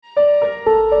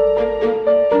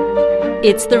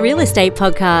It's the Real Estate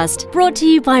Podcast, brought to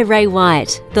you by Ray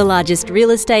White, the largest real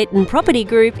estate and property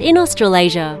group in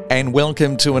Australasia. And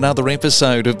welcome to another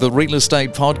episode of the Real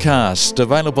Estate Podcast,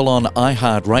 available on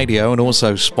iHeartRadio and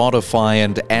also Spotify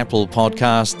and Apple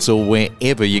Podcasts, or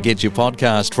wherever you get your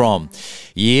podcast from.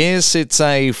 Yes, it's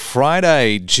a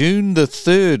Friday, June the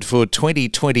 3rd for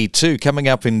 2022. Coming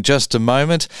up in just a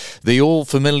moment, the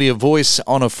all-familiar voice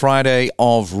on a Friday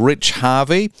of Rich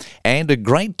Harvey. And a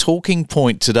great talking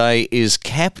point today is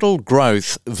capital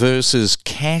growth versus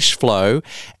cash flow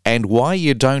and why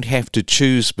you don't have to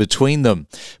choose between them.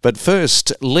 But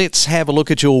first, let's have a look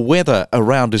at your weather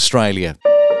around Australia.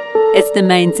 It's the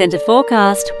Main Centre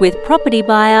forecast with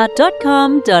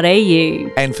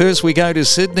propertybuyer.com.au. And first we go to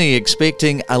Sydney,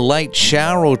 expecting a late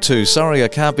shower or two. Sorry, I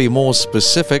can't be more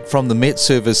specific. From the Met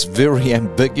Service, very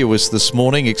ambiguous this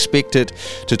morning. Expect it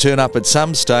to turn up at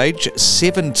some stage.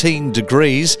 17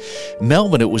 degrees.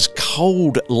 Melbourne, it was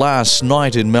cold last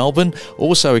night in Melbourne.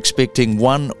 Also expecting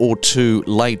one or two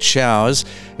late showers.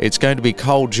 It's going to be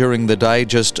cold during the day.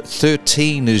 Just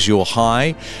 13 is your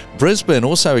high. Brisbane,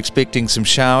 also expecting some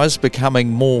showers, becoming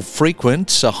more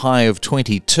frequent, a high of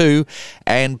 22.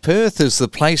 And Perth is the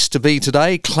place to be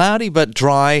today, cloudy but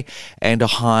dry, and a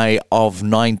high of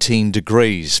 19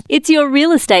 degrees. It's your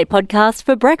Real Estate Podcast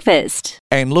for breakfast.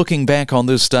 And looking back on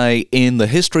this day in the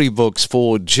history books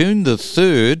for June the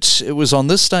 3rd, it was on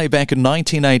this day back in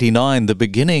 1989, the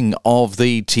beginning of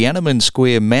the Tiananmen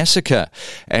Square massacre,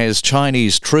 as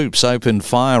Chinese troops opened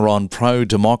fire on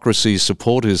pro-democracy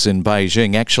supporters in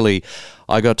Beijing. Actually,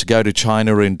 I got to go to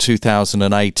China in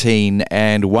 2018,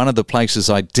 and one of the places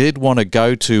I did want to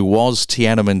go to was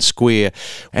Tiananmen Square,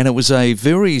 and it was a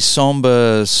very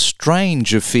somber,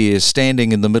 strange affair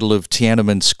standing in the middle of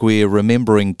Tiananmen Square,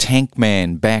 remembering Tank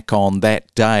Man back on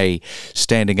that day,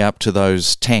 standing up to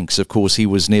those tanks. Of course, he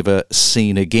was never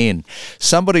seen again.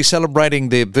 Somebody celebrating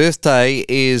their birthday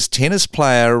is tennis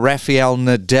player Rafael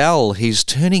Nadal. He's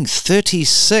turning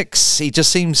 36. He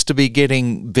just seems to be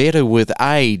getting better with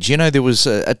age. You know, there was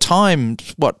a time,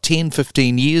 10,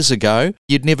 15 years ago,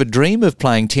 you'd never dream of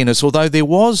playing tennis, although there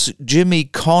was Jimmy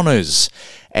Connors,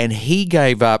 and he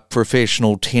gave up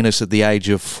professional tennis at the age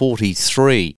of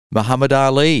 43. Muhammad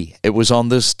Ali, it was on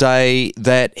this day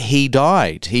that he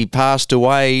died. He passed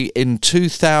away in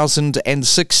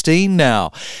 2016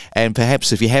 now. And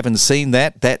perhaps if you haven't seen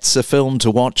that, that's a film to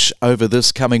watch over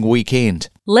this coming weekend.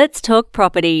 Let's Talk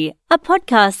Property, a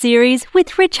podcast series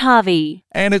with Rich Harvey.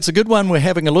 And it's a good one we're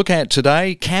having a look at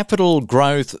today. Capital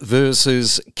growth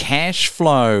versus cash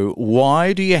flow.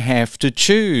 Why do you have to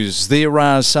choose? There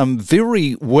are some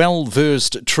very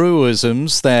well-versed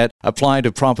truisms that apply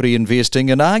to property investing,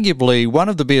 and arguably one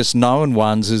of the best known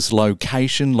ones is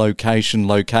location, location,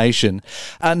 location.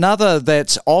 Another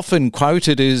that's often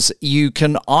quoted is you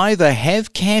can either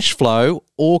have cash flow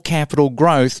or capital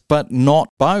growth, but not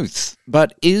both.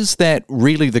 But is that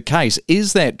really the case?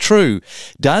 Is that true?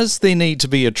 Does there need to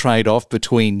be a trade-off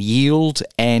between yield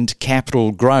and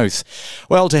capital growth?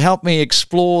 Well, to help me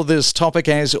explore this topic,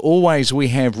 as always, we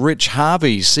have Rich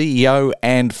Harvey, CEO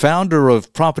and founder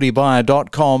of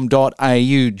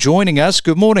propertybuyer.com.au, joining us.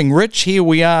 Good morning, Rich. Here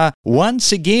we are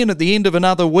once again at the end of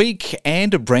another week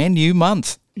and a brand new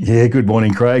month. Yeah, good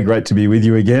morning, Craig. Great to be with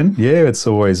you again. Yeah, it's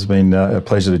always been a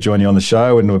pleasure to join you on the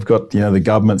show, and we've got, the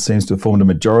government seems to have formed a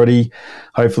majority.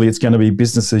 Hopefully it's going to be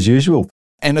business as usual.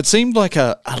 And it seemed like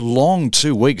a long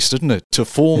 2 weeks, didn't it, to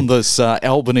form this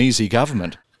Albanese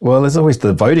government? Well,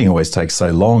 the voting always takes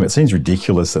so long. It seems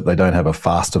ridiculous that they don't have a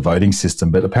faster voting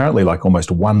system, but apparently almost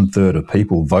 1/3 of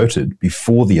people voted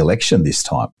before the election this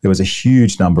time. There was a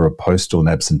huge number of postal and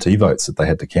absentee votes that they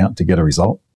had to count to get a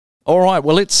result. All right,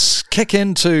 well, let's kick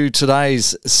into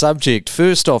today's subject.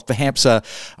 First off, perhaps a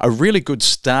really good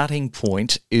starting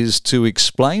point is to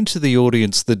explain to the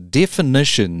audience the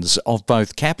definitions of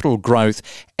both capital growth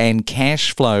and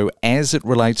cash flow as it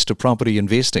relates to property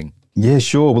investing. Yeah,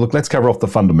 sure. Well, look, let's cover off the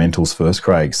fundamentals first,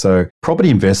 Craig. So property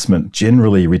investment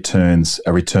generally returns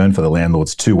a return for the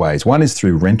landlords two ways. One is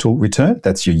through rental return,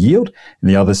 that's your yield, and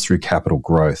the other is through capital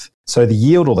growth. So the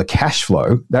yield or the cash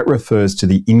flow, that refers to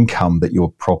the income that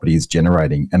your property is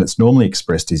generating, and it's normally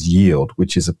expressed as yield,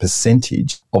 which is a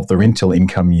percentage of the rental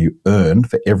income you earn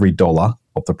for every dollar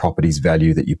of the property's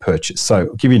value that you purchase. So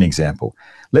I'll give you an example.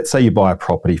 Let's say you buy a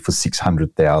property for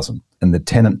 $600,000 and the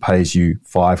tenant pays you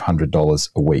 $500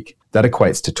 a week. That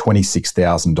equates to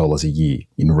 $26,000 a year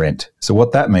in rent. So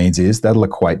what that means is that'll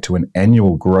equate to an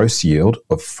annual gross yield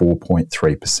of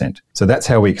 4.3%. So that's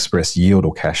how we express yield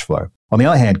or cash flow. On the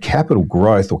other hand, capital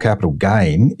growth or capital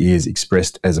gain is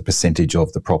expressed as a percentage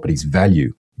of the property's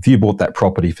value. If you bought that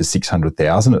property for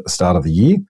 $600,000 at the start of the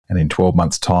year and in 12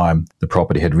 months' time, the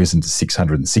property had risen to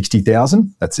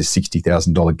 $660,000. That's a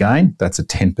 $60,000 gain. That's a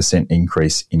 10%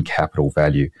 increase in capital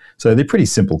value. So they're pretty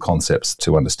simple concepts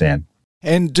to understand.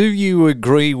 And do you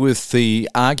agree with the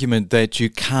argument that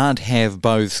you can't have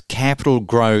both capital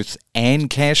growth and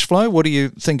cash flow? What do you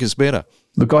think is better?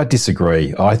 Look, I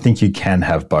disagree. I think you can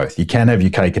have both. You can have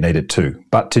your cake and eat it too,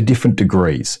 but to different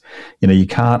degrees. You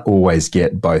can't always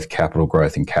get both capital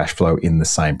growth and cash flow in the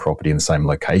same property, in the same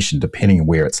location, depending on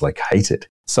where it's located.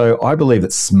 So I believe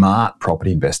that smart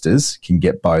property investors can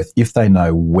get both if they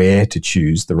know where to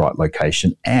choose the right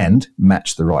location and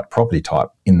match the right property type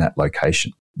in that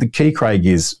location. The key, Craig,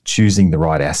 is choosing the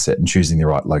right asset and choosing the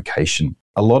right location.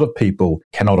 A lot of people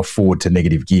cannot afford to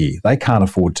negative gear. They can't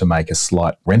afford to make a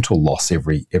slight rental loss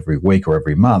every week or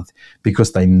every month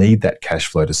because they need that cash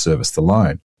flow to service the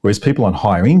loan. Whereas people on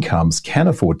higher incomes can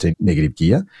afford to negative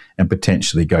gear and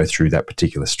potentially go through that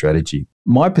particular strategy.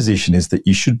 My position is that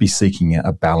you should be seeking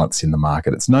a balance in the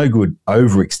market. It's no good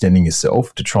overextending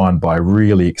yourself to try and buy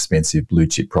really expensive blue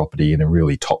chip property in a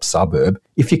really top suburb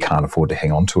if you can't afford to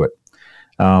hang on to it.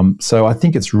 So I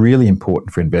think it's really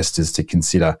important for investors to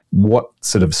consider what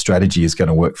sort of strategy is going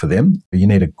to work for them. You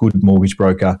need a good mortgage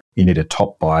broker, you need a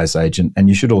top buyer's agent, and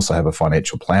you should also have a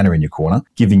financial planner in your corner,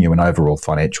 giving you an overall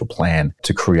financial plan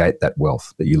to create that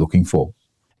wealth that you're looking for.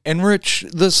 And Rich,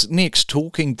 this next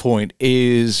talking point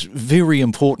is very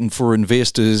important for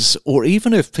investors, or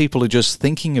even if people are just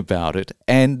thinking about it,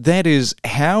 and that is,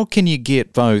 how can you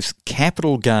get both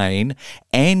capital gain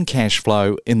and cash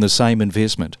flow in the same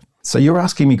investment? So you're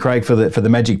asking me, Craig, for the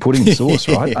magic pudding sauce,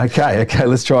 right? Okay,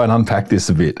 let's try and unpack this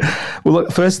a bit. Well,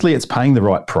 look, firstly, it's paying the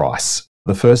right price.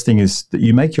 The first thing is that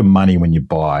you make your money when you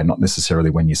buy, not necessarily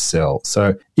when you sell.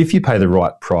 So if you pay the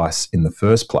right price in the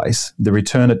first place, the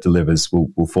return it delivers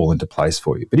will fall into place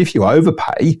for you. But if you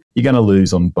overpay, you're going to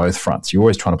lose on both fronts. You're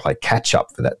always trying to play catch up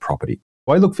for that property.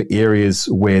 I look for areas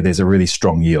where there's a really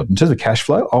strong yield. In terms of cash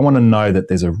flow, I want to know that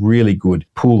there's a really good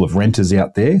pool of renters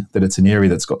out there, that it's an area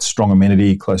that's got strong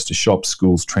amenity, close to shops,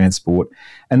 schools, transport,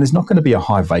 and there's not going to be a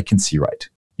high vacancy rate.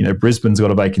 Brisbane's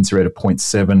got a vacancy rate of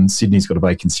 0.7, Sydney's got a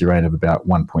vacancy rate of about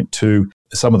 1.2.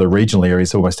 Some of the regional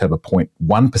areas almost have a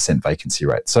 0.1% vacancy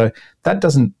rate. So that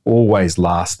doesn't always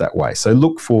last that way. So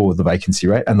look for the vacancy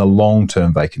rate, and the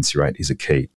long-term vacancy rate is a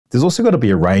key. There's also got to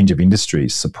be a range of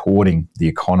industries supporting the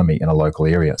economy in a local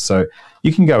area. So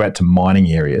you can go out to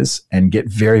mining areas and get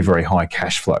very, very high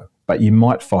cash flow, but you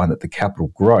might find that the capital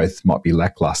growth might be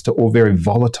lackluster or very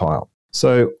volatile.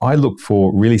 So I look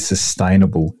for really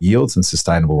sustainable yields and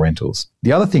sustainable rentals.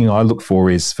 The other thing I look for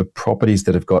is for properties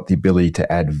that have got the ability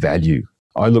to add value.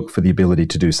 I look for the ability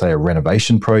to do, say, a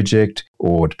renovation project,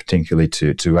 or particularly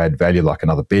to add value like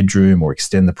another bedroom or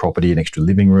extend the property, an extra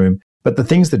living room. But the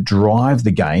things that drive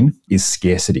the gain is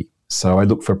scarcity. So I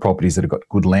look for properties that have got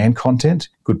good land content,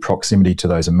 good proximity to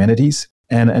those amenities,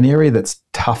 and an area that's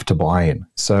tough to buy in.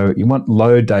 So you want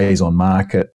low days on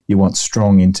market, you want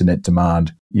strong internet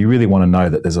demand. You really want to know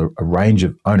that there's a range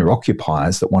of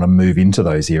owner-occupiers that want to move into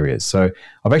those areas. So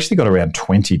I've actually got around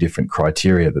 20 different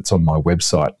criteria that's on my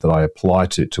website that I apply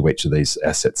to each of these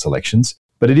asset selections.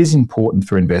 But it is important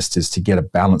for investors to get a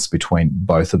balance between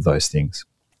both of those things.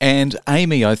 And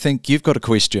Amy, I think you've got a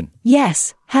question.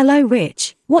 Yes. Hello,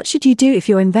 Rich. What should you do if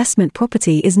your investment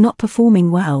property is not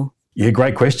performing well? Yeah,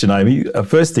 great question, Amy.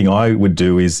 First thing I would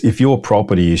do is, if your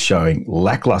property is showing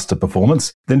lackluster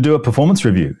performance, then do a performance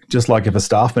review. Just like if a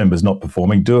staff member is not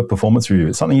performing, do a performance review.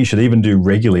 It's something you should even do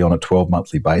regularly on a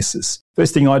 12-monthly basis.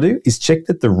 First thing I do is check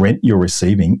that the rent you're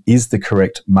receiving is the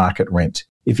correct market rent.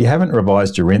 If you haven't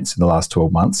revised your rents in the last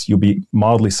 12 months, you'll be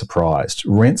mildly surprised.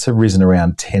 Rents have risen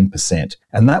around 10%,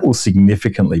 and that will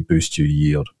significantly boost your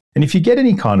yield. And if you get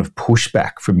any kind of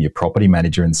pushback from your property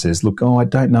manager and says, look, I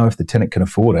don't know if the tenant can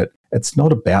afford it, it's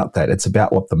not about that. It's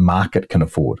about what the market can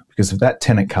afford. Because if that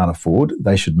tenant can't afford,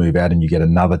 they should move out and you get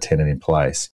another tenant in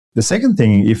place. The second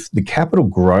thing, if the capital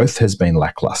growth has been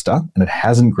lackluster and it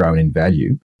hasn't grown in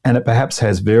value, and it perhaps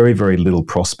has very, very little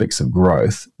prospects of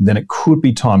growth, then it could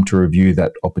be time to review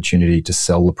that opportunity to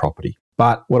sell the property.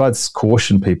 But what I'd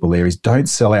caution people there is, don't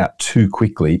sell out too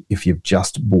quickly if you've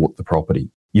just bought the property.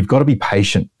 You've got to be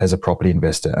patient as a property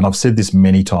investor. And I've said this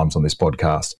many times on this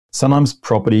podcast. Sometimes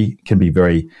property can be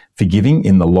very forgiving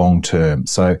in the long term.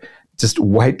 So just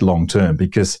wait long term,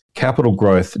 because capital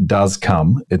growth does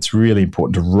come. It's really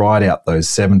important to ride out those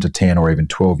 7 to 10 or even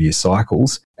 12-year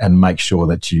cycles and make sure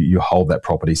that you hold that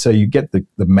property so you get the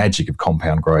magic of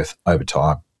compound growth over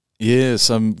time. Yeah,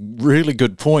 some really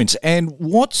good points. And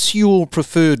what's your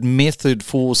preferred method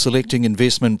for selecting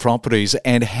investment properties,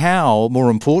 and how,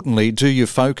 more importantly, do you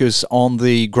focus on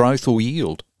the growth or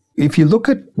yield? if you look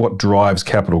at what drives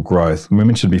capital growth, we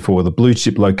mentioned before the blue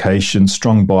chip location,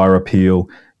 strong buyer appeal,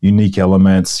 unique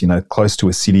elements, close to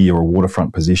a city or a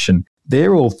waterfront position,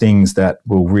 they're all things that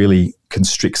will really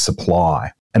constrict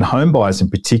supply. And home buyers in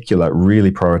particular really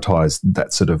prioritise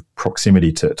that sort of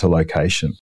proximity to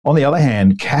location. On the other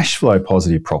hand, cash flow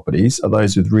positive properties are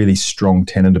those with really strong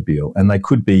tenant appeal, and they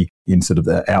could be in sort of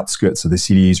the outskirts of the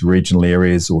cities, regional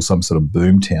areas, or some sort of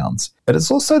boom towns. But it's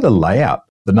also the layout,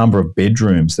 the number of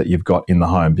bedrooms that you've got in the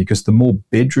home, because the more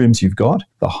bedrooms you've got,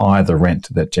 the higher the rent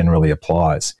that generally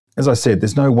applies. As I said,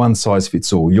 there's no one size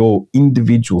fits all. Your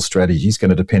individual strategy is going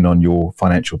to depend on your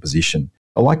financial position.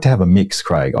 I like to have a mix,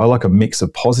 Craig. I like a mix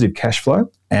of positive cash flow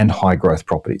and high growth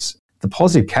properties. The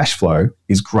positive cash flow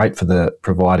is great for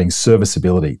providing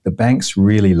serviceability. The banks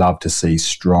really love to see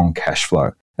strong cash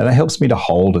flow, and it helps me to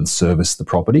hold and service the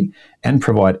property and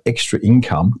provide extra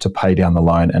income to pay down the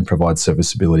loan and provide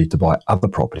serviceability to buy other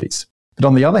properties. But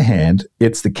on the other hand,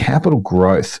 it's the capital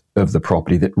growth of the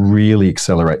property that really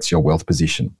accelerates your wealth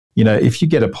position. If you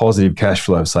get a positive cash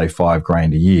flow of, say,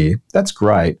 $5,000 a year, that's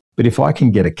great. But if I can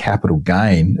get a capital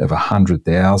gain of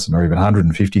 $100,000 or even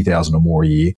 $150,000 or more a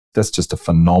year, that's just a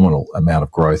phenomenal amount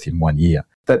of growth in 1 year.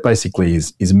 That basically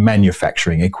is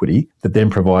manufacturing equity that then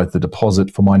provides the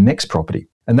deposit for my next property.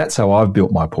 And that's how I've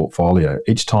built my portfolio.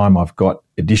 Each time I've got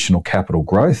additional capital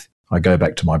growth, I go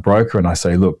back to my broker and I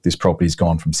say, look, this property's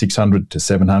gone from 600 to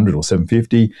 700 or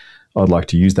 750. I'd like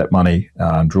to use that money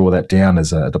and draw that down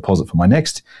as a deposit for my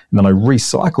next. And then I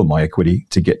recycle my equity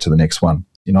to get to the next one.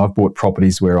 I've bought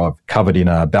properties where I've covered in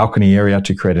a balcony area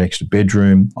to create an extra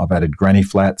bedroom. I've added granny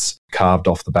flats, carved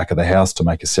off the back of the house to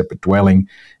make a separate dwelling.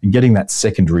 And getting that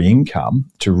secondary income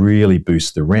to really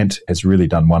boost the rent has really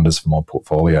done wonders for my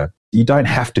portfolio. You don't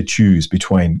have to choose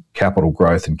between capital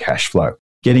growth and cash flow.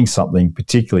 Getting something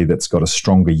particularly that's got a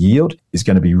stronger yield is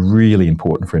going to be really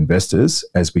important for investors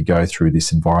as we go through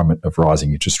this environment of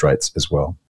rising interest rates as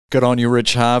well. Good on you,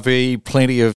 Rich Harvey.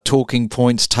 Plenty of talking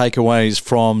points, takeaways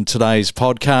from today's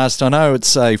podcast. I know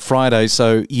it's a Friday,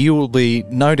 so you will be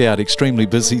no doubt extremely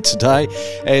busy today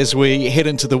as we head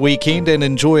into the weekend and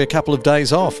enjoy a couple of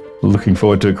days off. Looking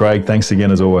forward to it, Craig. Thanks again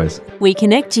as always. We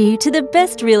connect you to the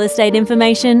best real estate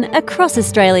information across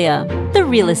Australia. The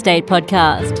Real Estate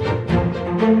Podcast.